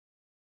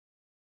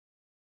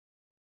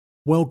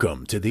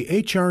Welcome to the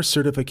HR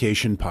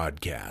Certification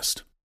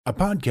Podcast, a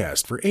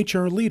podcast for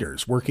HR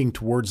leaders working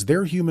towards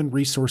their human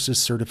resources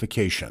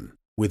certification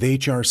with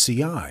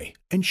HRCI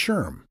and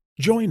SHRM.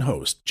 Join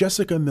host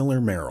Jessica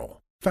Miller-Merrill,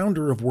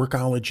 founder of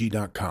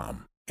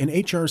Workology.com, an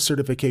HR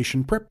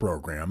certification prep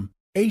program,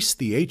 Ace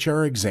the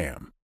HR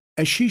exam,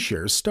 as she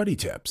shares study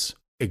tips,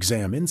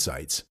 exam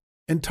insights,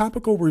 and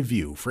topical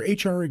review for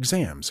HR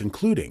exams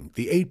including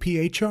the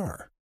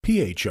aPHR,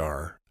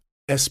 PHR,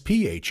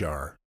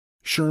 SPHR,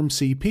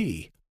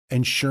 SHRM-CP,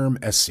 and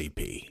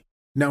SHRM-SCP.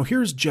 Now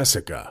here's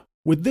Jessica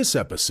with this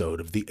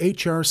episode of the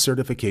HR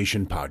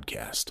Certification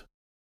Podcast.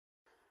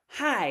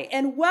 Hi,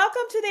 and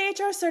welcome to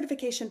the HR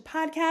Certification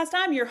Podcast.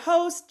 I'm your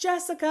host,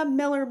 Jessica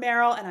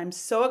Miller-Merrill, and I'm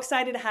so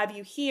excited to have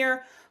you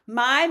here.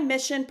 My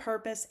mission,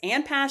 purpose,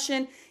 and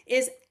passion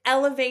is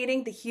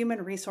elevating the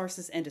human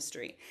resources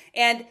industry.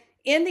 And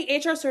in the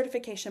HR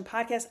Certification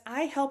Podcast,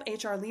 I help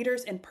HR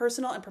leaders in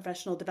personal and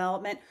professional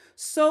development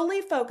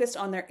solely focused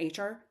on their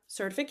HR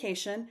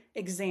certification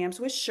exams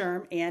with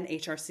SHRM and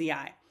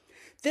HRCI.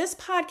 This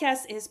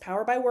podcast is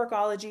powered by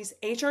Workology's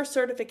HR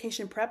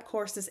certification prep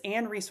courses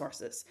and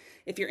resources.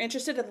 If you're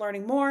interested in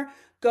learning more,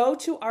 go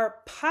to our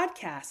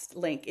podcast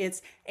link.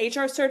 It's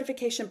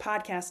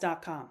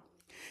hrcertificationpodcast.com.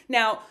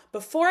 Now,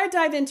 before I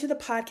dive into the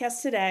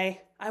podcast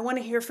today, I want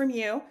to hear from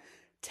you.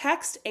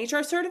 Text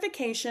HR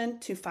certification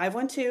to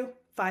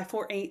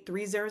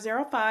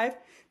 512-548-3005.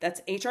 That's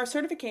HR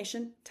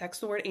certification.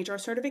 Text the word HR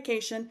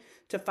certification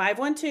to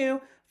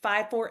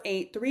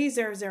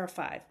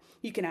 512-548-3005.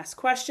 You can ask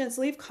questions,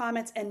 leave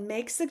comments, and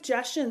make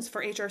suggestions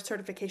for HR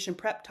certification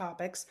prep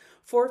topics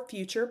for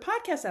future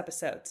podcast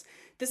episodes.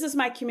 This is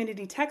my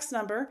community text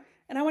number,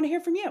 and I want to hear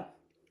from you.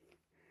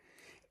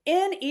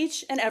 In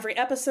each and every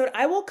episode,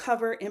 I will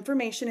cover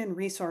information and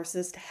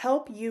resources to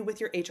help you with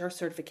your HR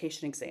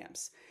certification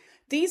exams.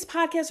 These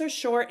podcasts are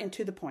short and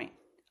to the point.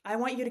 I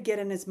want you to get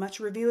in as much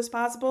review as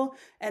possible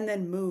and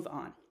then move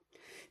on.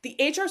 The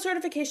HR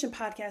Certification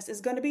Podcast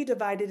is going to be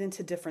divided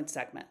into different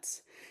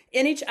segments.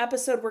 In each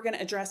episode, we're going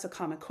to address a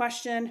common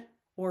question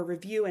or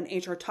review an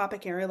HR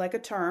topic area like a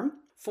term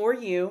for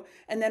you,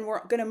 and then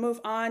we're going to move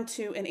on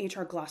to an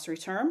HR glossary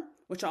term,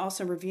 which I'll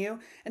also review,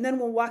 and then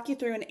we'll walk you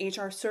through an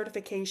HR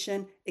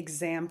certification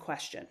exam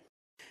question.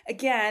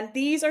 Again,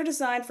 these are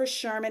designed for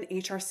SHRM and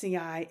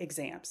HRCI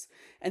exams,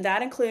 and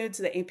that includes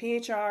the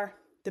aPHR,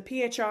 the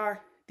PHR,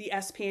 the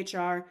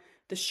SPHR,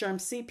 the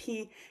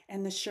SHRM-CP,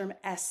 and the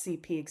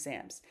SHRM-SCP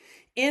exams.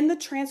 In the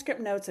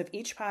transcript notes of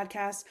each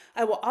podcast,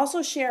 I will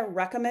also share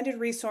recommended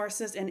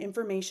resources and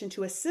information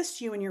to assist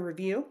you in your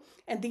review,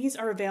 and these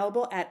are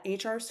available at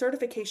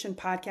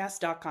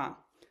hrcertificationpodcast.com.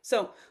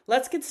 So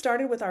let's get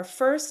started with our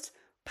first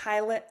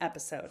pilot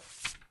episode.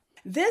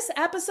 This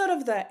episode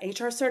of the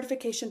HR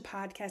Certification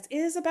Podcast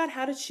is about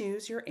how to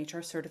choose your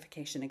HR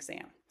certification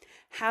exam.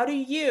 How do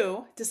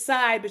you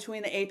decide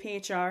between the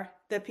aPHR,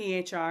 the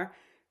PHR,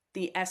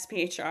 the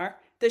SPHR,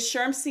 the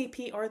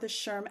SHRM-CP, or the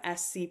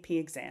SHRM-SCP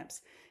exams?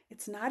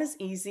 It's not as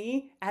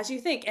easy as you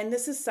think, and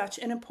this is such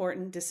an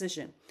important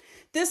decision.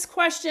 This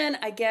question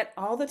I get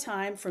all the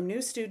time from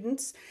new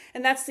students,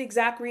 and that's the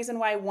exact reason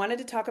why I wanted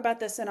to talk about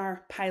this in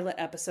our pilot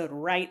episode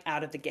right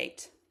out of the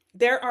gate.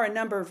 There are a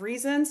number of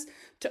reasons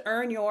to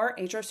earn your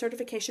HR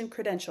certification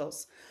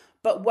credentials,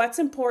 but what's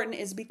important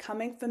is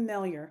becoming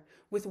familiar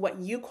with what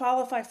you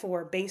qualify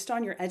for based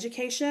on your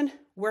education,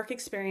 work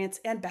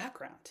experience, and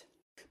background.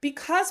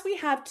 Because we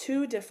have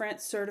two different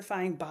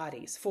certifying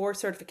bodies for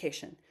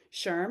certification,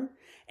 SHRM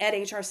and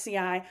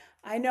HRCI,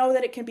 I know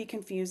that it can be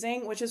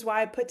confusing, which is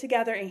why I put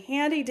together a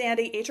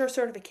handy-dandy HR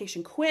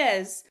certification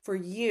quiz for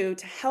you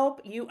to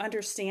help you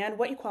understand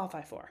what you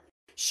qualify for.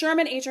 SHRM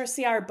and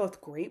HRCI are both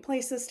great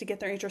places to get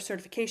their HR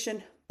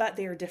certification, but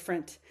they are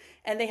different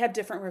and they have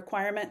different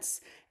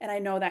requirements, and I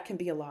know that can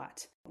be a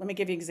lot. Let me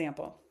give you an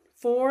example.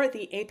 For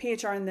the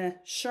aPHR and the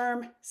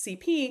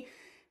SHRM-CP,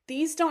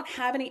 these don't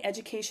have any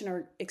education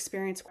or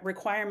experience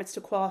requirements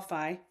to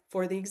qualify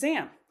for the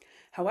exam.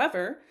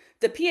 However,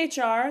 the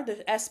PHR,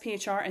 the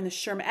SPHR, and the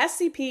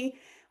SHRM-SCP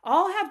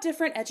all have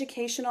different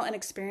educational and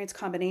experience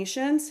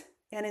combinations,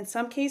 and in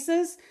some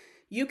cases,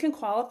 you can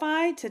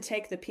qualify to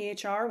take the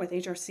PHR with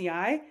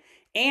HRCI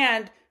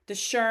and the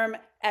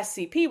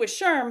SHRM-SCP with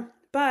SHRM,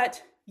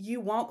 but you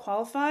won't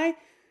qualify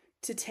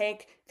to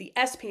take the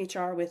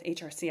SPHR with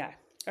HRCI.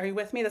 Are you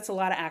with me? That's a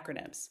lot of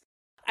acronyms.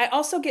 I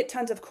also get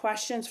tons of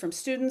questions from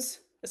students,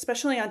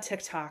 especially on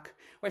TikTok,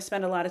 where I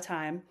spend a lot of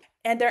time,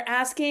 and they're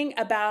asking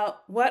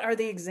about what are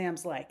the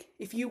exams like.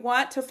 If you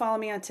want to follow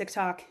me on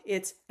TikTok,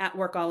 it's at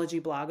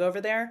Workology blog over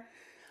there.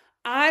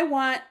 I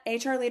want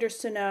HR leaders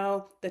to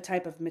know the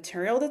type of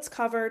material that's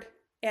covered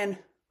and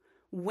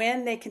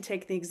when they can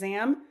take the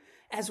exam,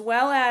 as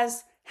well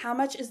as how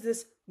much is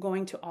this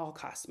going to all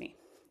cost me.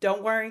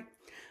 Don't worry,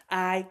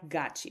 I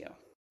got you.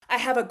 I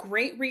have a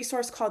great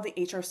resource called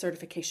the HR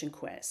Certification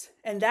Quiz,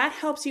 and that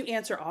helps you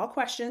answer all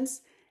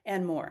questions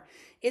and more.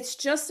 It's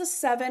just a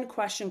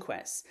 7-question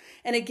quiz,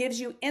 and it gives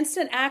you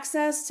instant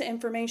access to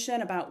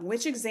information about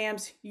which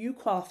exams you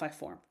qualify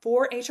for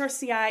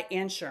HRCI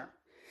and SHRM.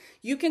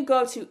 you can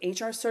go to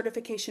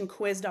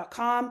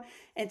hrcertificationquiz.com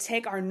and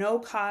take our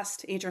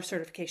no-cost HR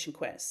certification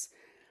quiz.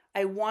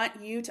 I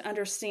want you to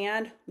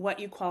understand what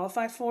you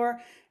qualify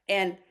for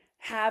and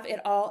have it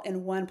all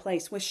in one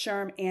place with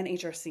SHRM and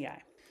HRCI.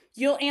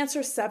 You'll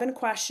answer 7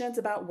 questions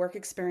about work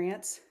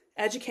experience,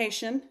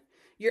 education,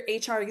 your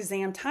HR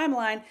exam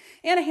timeline,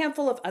 and a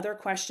handful of other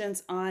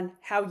questions on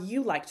how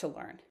you like to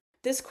learn.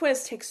 This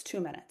quiz takes 2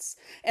 minutes.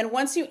 And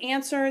once you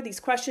answer these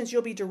questions,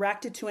 you'll be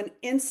directed to an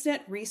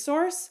instant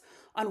resource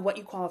on what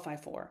you qualify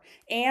for.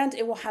 And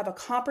it will have a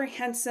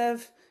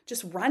comprehensive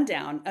just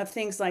rundown of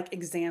things like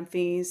exam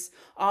fees,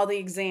 all the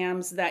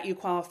exams that you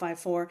qualify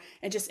for,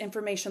 and just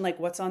information like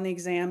what's on the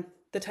exam,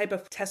 the type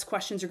of test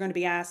questions you're going to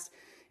be asked,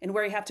 and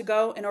where you have to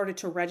go in order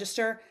to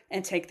register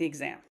and take the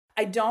exam.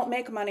 I don't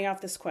make money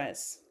off this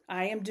quiz.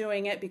 I am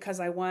doing it because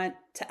I want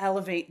to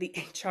elevate the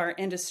HR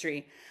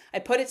industry. I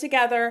put it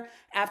together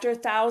after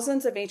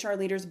thousands of HR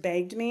leaders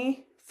begged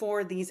me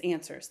for these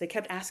answers. They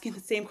kept asking the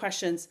same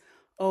questions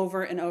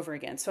over and over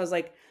again. So I was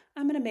like,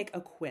 I'm going to make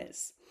a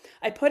quiz.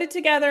 I put it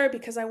together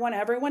because I want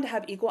everyone to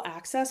have equal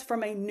access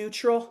from a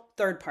neutral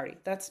third party.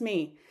 That's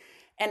me.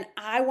 And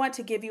I want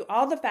to give you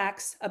all the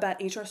facts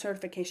about HR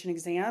certification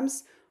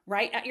exams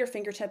right at your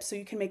fingertips so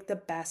you can make the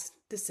best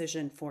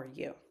decision for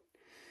you.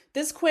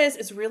 This quiz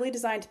is really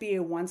designed to be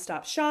a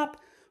one-stop shop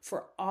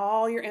for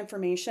all your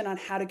information on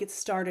how to get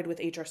started with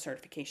HR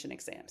certification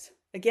exams.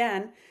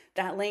 Again,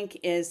 that link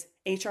is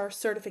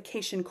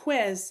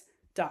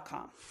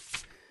hrcertificationquiz.com.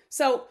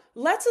 So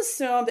let's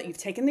assume that you've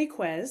taken the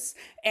quiz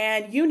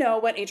and you know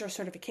what HR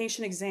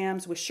certification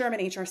exams with SHRM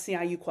and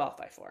HRCI you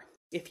qualify for.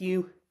 If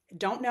you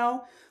don't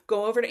know,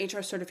 go over to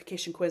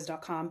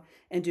hrcertificationquiz.com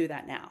and do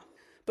that now.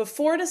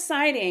 Before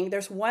deciding,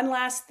 there's one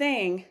last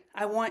thing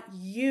I want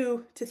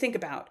you to think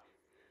about,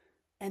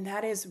 and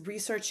that is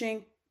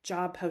researching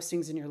job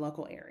postings in your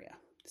local area.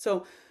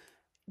 So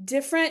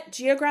different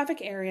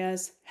geographic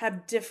areas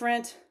have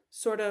different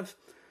sort of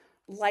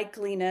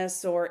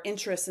likeliness or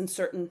interest in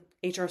certain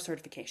HR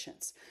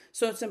certifications.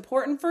 So it's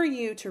important for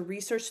you to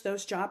research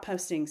those job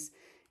postings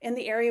in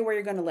the area where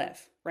you're going to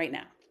live right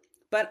now,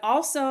 but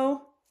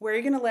also where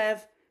you're going to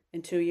live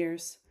in 2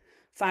 years,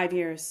 5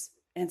 years,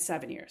 and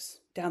 7 years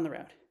down the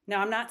road.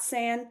 Now, I'm not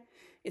saying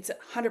it's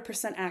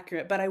 100%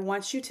 accurate, but I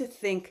want you to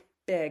think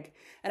big,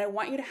 and I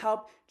want you to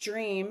help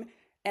dream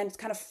and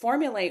kind of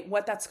formulate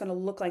what that's going to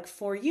look like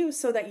for you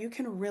so that you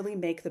can really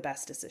make the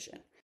best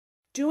decision.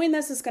 Doing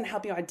this is going to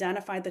help you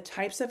identify the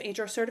types of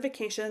HR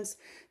certifications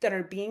that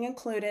are being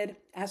included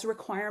as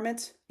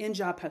requirements in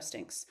job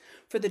postings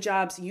for the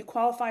jobs you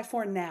qualify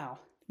for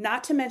now,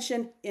 not to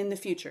mention in the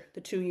future,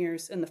 the 2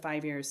 years and the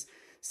 5 years,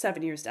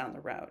 7 years down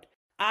the road.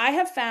 I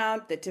have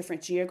found that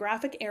different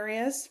geographic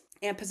areas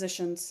and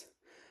positions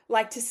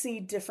like to see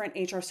different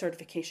HR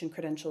certification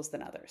credentials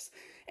than others.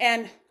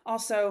 And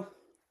also,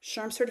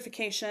 SHRM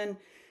certification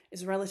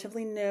is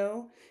relatively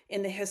new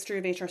in the history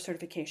of HR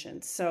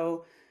certifications.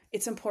 So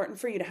it's important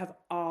for you to have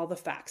all the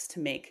facts to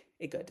make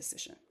a good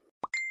decision.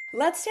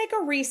 Let's take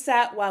a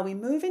reset while we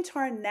move into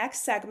our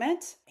next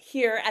segment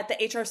here at the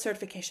HR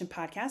Certification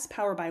Podcast,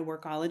 powered by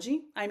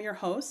Workology. I'm your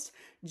host,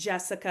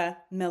 Jessica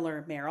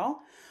Miller-Merrill.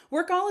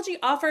 Workology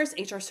offers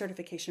HR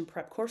certification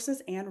prep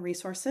courses and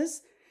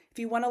resources. If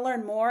you want to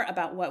learn more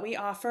about what we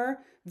offer,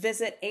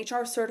 visit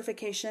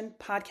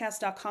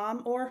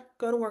hrcertificationpodcast.com or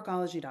go to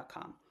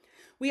workology.com.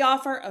 We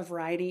offer a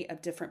variety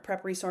of different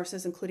prep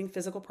resources, including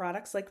physical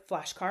products like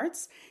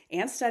flashcards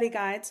and study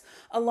guides,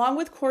 along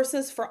with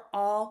courses for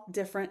all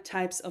different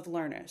types of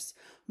learners.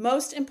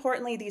 Most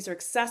importantly, these are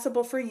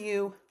accessible for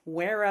you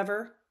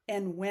wherever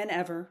and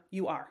whenever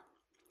you are.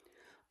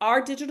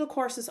 Our digital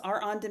courses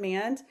are on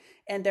demand,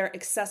 and they're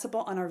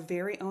accessible on our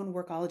very own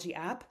Workology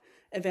app,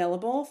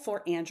 available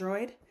for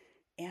Android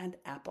and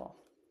Apple.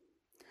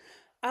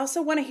 I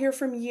also want to hear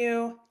from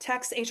you.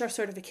 Text HR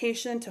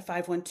certification to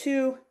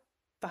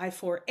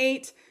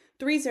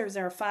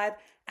 512-548-3005.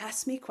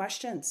 Ask me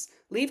questions,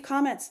 leave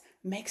comments,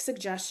 make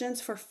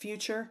suggestions for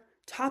future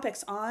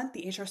topics on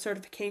the HR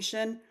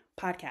Certification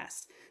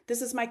Podcast.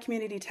 This is my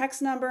community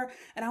text number,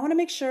 and I want to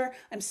make sure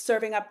I'm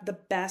serving up the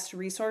best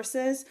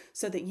resources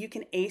so that you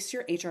can ace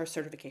your HR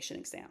certification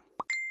exam.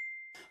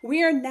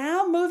 We are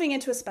now moving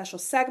into a special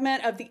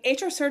segment of the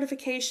HR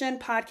Certification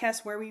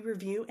Podcast where we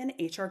review an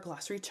HR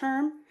glossary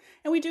term,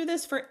 and we do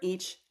this for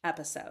each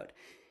episode.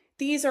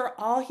 These are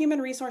all human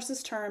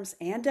resources terms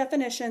and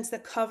definitions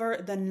that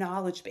cover the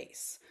knowledge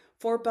base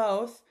for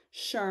both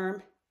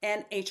SHRM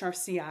and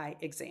HRCI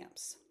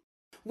exams.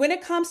 When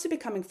it comes to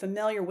becoming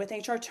familiar with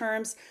HR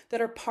terms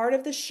that are part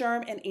of the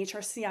SHRM and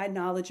HRCI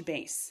knowledge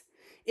base,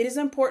 it is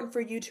important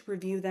for you to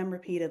review them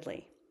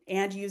repeatedly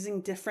and using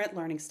different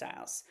learning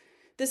styles.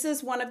 This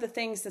is one of the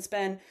things that's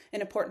been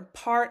an important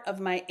part of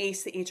my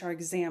ACE the HR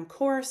exam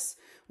course.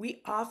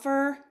 We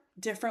offer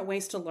different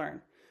ways to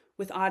learn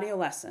with audio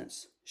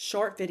lessons,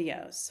 short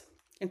videos,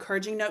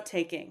 encouraging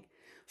note-taking,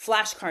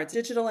 flashcards,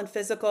 digital and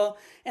physical,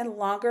 and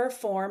longer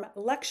form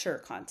lecture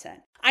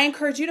content. I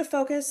encourage you to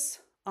focus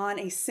on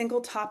a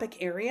single topic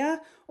area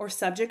or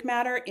subject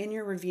matter in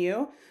your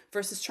review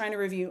versus trying to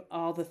review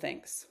all the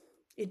things.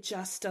 It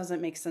just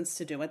doesn't make sense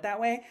to do it that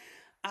way.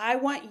 I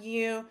want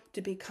you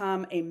to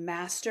become a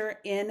master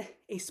in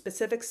a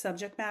specific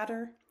subject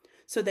matter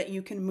so that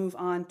you can move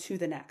on to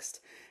the next.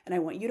 And I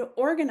want you to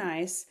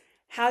organize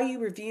how you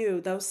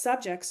review those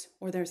subjects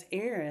or those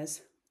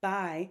areas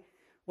by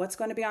what's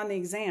going to be on the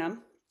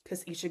exam,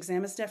 because each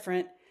exam is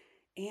different,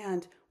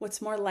 and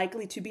what's more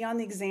likely to be on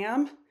the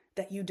exam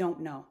that you don't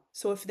know.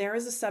 So if there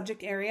is a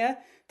subject area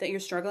that you're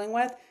struggling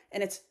with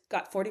and it's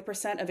got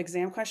 40% of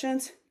exam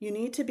questions, you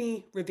need to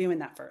be reviewing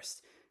that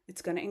first.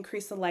 It's going to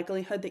increase the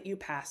likelihood that you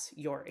pass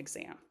your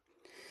exam.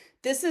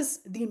 This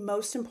is the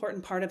most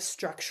important part of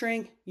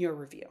structuring your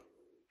review.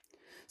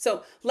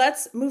 So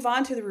let's move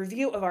on to the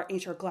review of our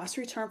HR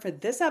glossary term for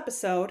this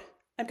episode.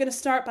 I'm going to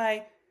start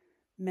by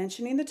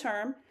mentioning the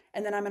term,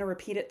 and then I'm going to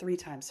repeat it 3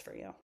 times for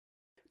you.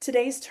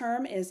 Today's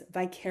term is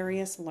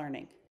vicarious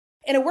learning.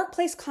 In a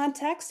workplace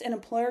context, an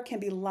employer can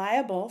be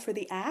liable for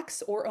the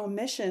acts or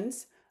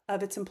omissions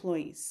of its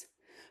employees,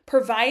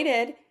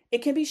 provided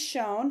it can be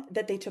shown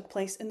that they took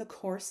place in the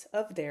course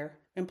of their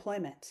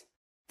employment.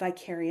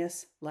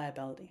 Vicarious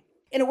liability.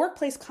 In a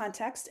workplace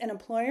context, an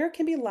employer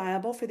can be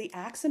liable for the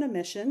acts and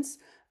omissions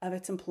of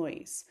its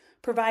employees,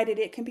 provided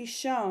it can be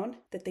shown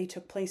that they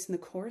took place in the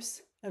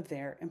course of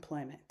their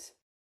employment.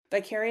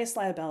 Vicarious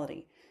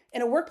liability.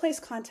 In a workplace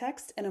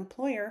context, an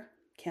employer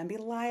can be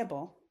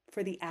liable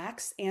for the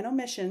acts and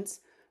omissions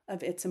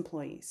of its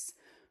employees,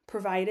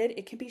 provided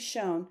it can be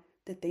shown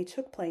that they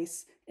took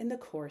place in the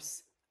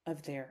course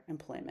of their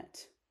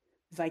employment.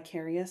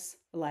 Vicarious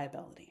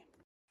liability.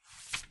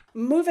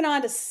 Moving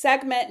on to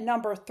segment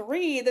number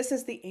 3, this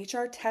is the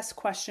HR test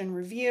question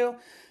review.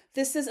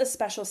 This is a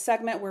special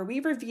segment where we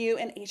review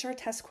an HR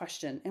test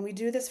question, and we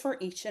do this for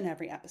each and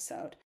every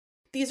episode.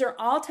 These are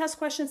all test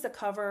questions that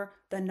cover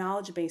the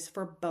knowledge base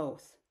for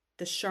both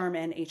the SHRM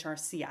and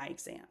HRCI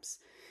exams.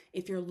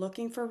 If you're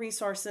looking for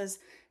resources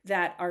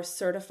that are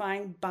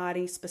certifying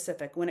body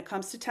specific, when it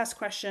comes to test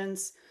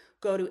questions,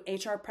 go to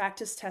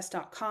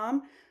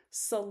hrpracticetest.com,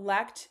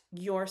 select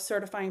your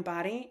certifying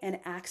body,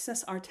 and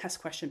access our test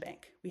question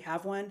bank. We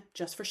have one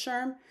just for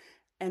SHRM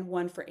and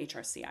one for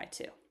HRCI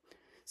too.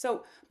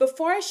 So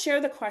before I share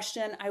the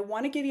question, I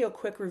want to give you a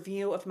quick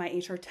review of my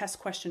HR test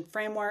question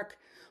framework.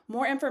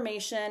 More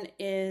information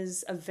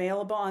is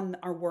available on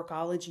our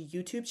Workology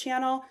YouTube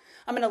channel.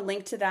 I'm going to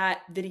link to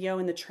that video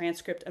in the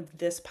transcript of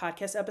this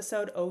podcast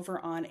episode over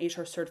on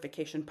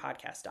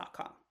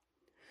hrcertificationpodcast.com.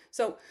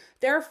 So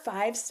there are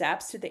 5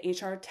 steps to the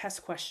HR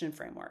test question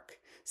framework.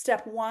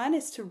 Step 1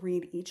 is to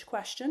read each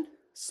question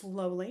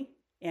slowly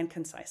and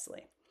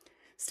concisely.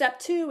 Step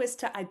 2 is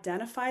to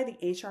identify the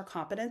HR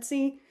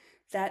competency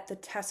that the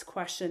test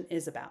question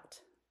is about.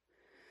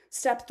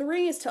 Step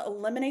 3 is to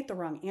eliminate the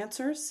wrong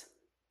answers.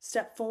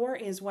 Step 4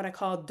 is what I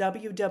call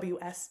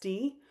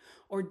WWSD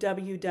or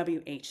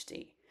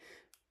WWHD.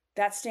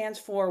 That stands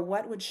for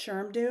what would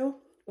SHRM do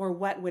or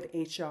what would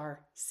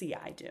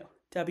HRCI do?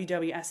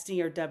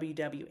 WWSD or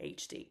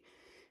WWHD.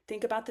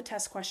 Think about the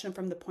test question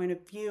from the point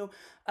of view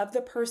of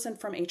the person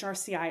from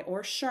HRCI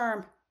or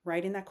SHRM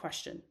writing that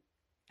question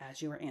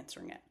as you are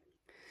answering it.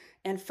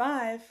 And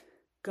 5,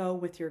 go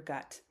with your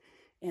gut.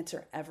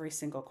 Answer every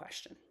single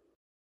question.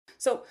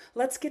 So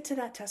let's get to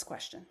that test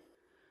question.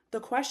 The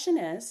question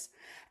is,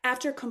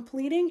 after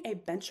completing a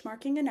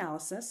benchmarking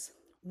analysis,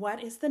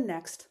 what is the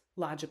next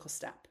logical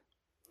step?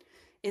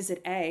 Is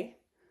it A,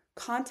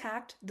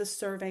 contact the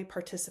survey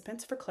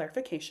participants for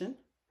clarification?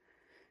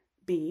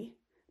 B,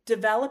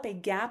 develop a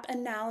gap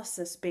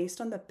analysis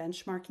based on the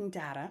benchmarking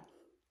data?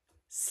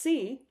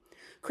 C,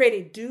 create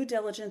a due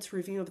diligence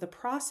review of the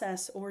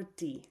process? Or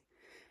D,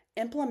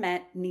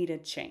 implement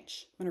needed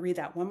change? I'm going to read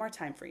that one more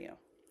time for you.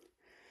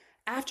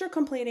 After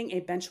completing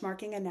a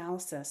benchmarking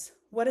analysis,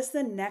 what is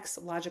the next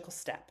logical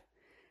step?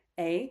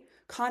 A,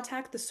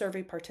 contact the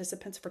survey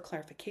participants for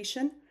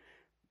clarification.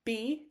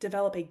 B,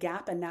 develop a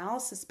gap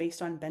analysis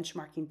based on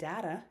benchmarking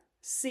data.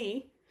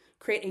 C,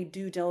 create a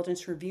due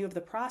diligence review of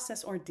the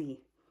process. Or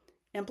D,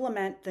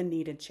 implement the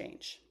needed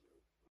change.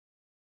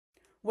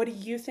 What do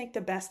you think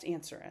the best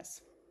answer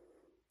is?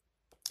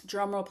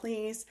 Drum roll,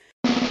 please.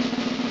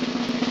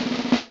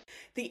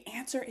 The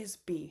answer is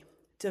B,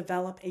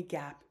 develop a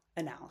gap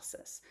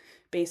analysis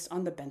based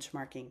on the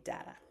benchmarking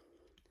data.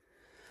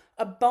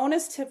 A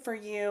bonus tip for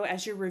you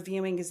as you're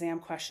reviewing exam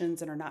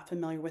questions and are not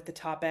familiar with the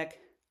topic,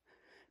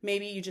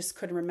 maybe you just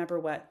couldn't remember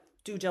what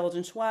due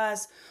diligence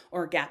was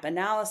or gap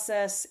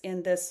analysis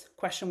in this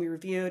question we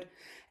reviewed.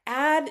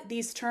 Add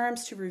these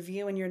terms to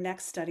review in your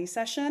next study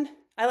session.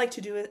 I like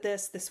to do it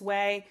this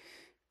way.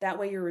 That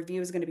way your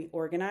review is going to be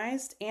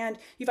organized and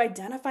you've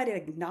identified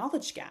a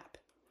knowledge gap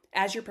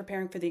as you're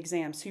preparing for the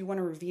exam. So you want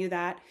to review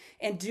that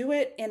and do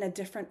it in a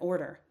different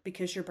order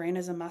because your brain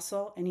is a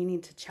muscle and you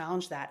need to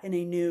challenge that in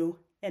a new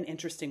and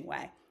interesting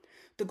way.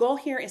 The goal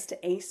here is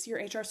to ace your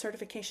HR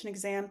certification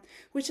exam,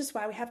 which is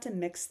why we have to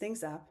mix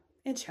things up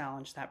and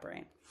challenge that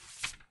brain.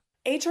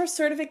 HR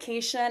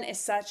certification is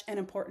such an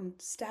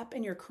important step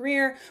in your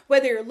career,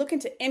 whether you're looking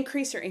to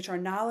increase your HR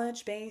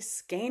knowledge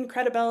base, gain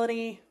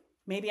credibility,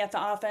 maybe at the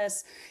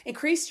office,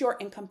 increase your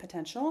income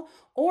potential,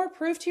 or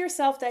prove to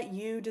yourself that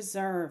you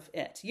deserve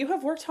it. You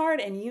have worked hard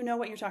and you know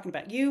what you're talking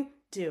about. You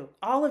do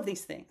all of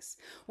these things.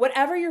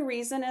 Whatever your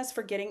reason is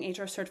for getting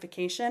HR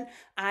certification,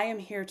 I am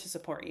here to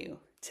support you.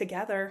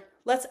 Together,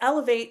 let's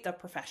elevate the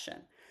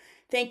profession.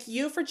 Thank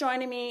you for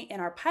joining me in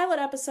our pilot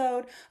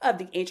episode of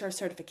the HR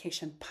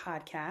Certification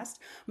Podcast.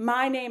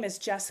 My name is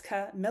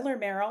Jessica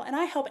Miller-Merrill, and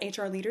I help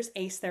HR leaders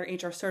ace their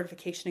HR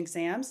certification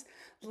exams.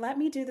 Let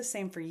me do the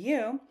same for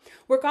you.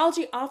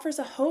 Workology offers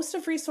a host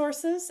of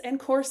resources and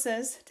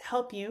courses to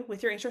help you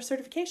with your HR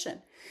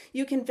certification.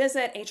 You can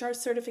visit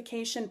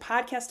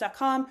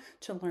hrcertificationpodcast.com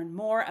to learn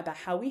more about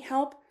how we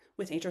help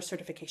with HR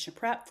certification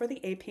prep for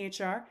the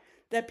aPHR,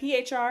 the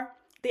PHR,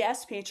 the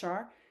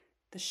SPHR,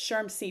 the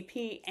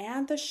SHRM-CP,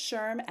 and the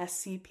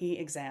SHRM-SCP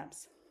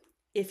exams.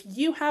 If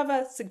you have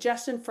a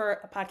suggestion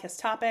for a podcast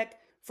topic,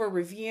 for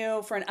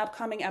review, for an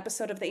upcoming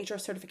episode of the HR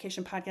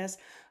Certification Podcast,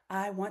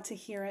 I want to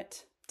hear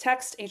it.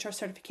 Text HR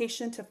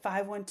Certification to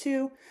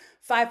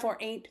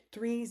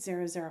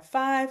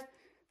 512-548-3005.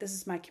 This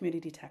is my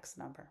community text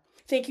number.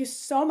 Thank you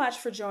so much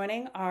for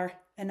joining our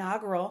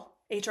inaugural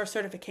HR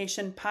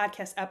Certification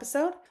Podcast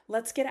episode.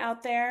 Let's get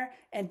out there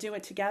and do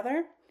it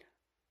together.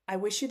 I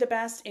wish you the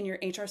best in your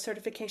HR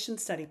certification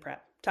study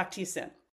prep. Talk to you soon.